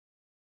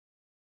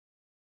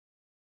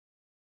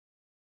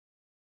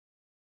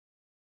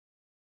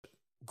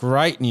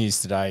Great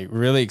news today.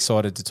 Really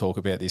excited to talk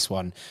about this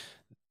one.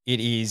 It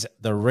is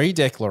the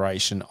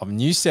redeclaration of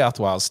New South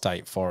Wales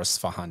State Forests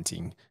for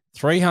hunting.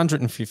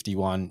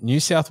 351 New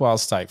South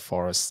Wales state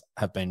forests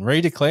have been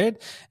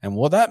redeclared. And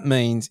what that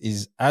means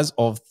is as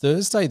of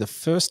Thursday, the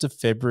 1st of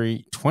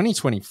February,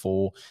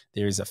 2024,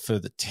 there is a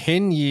further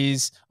 10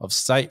 years of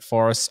state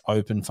forests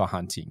open for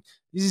hunting.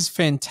 This is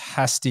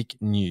fantastic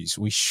news.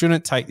 We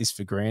shouldn't take this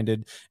for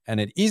granted,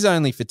 and it is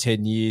only for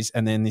 10 years,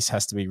 and then this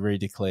has to be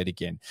redeclared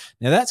again.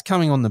 Now, that's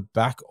coming on the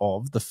back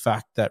of the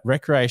fact that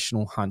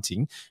recreational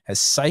hunting has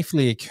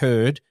safely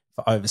occurred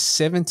for over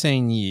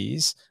 17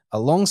 years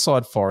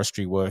alongside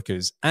forestry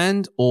workers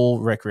and all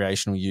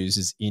recreational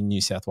users in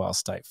New South Wales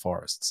state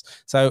forests.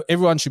 So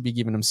everyone should be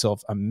giving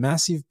themselves a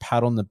massive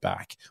pat on the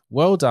back.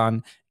 Well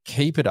done.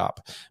 Keep it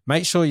up.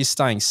 Make sure you're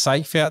staying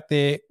safe out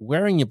there,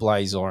 wearing your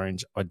blaze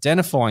orange,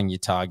 identifying your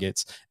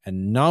targets,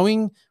 and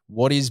knowing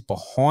what is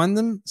behind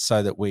them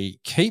so that we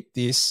keep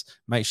this,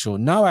 make sure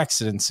no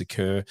accidents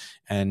occur,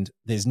 and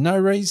there's no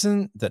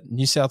reason that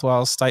New South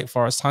Wales state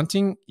forest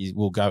hunting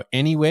will go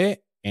anywhere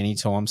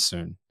anytime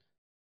soon.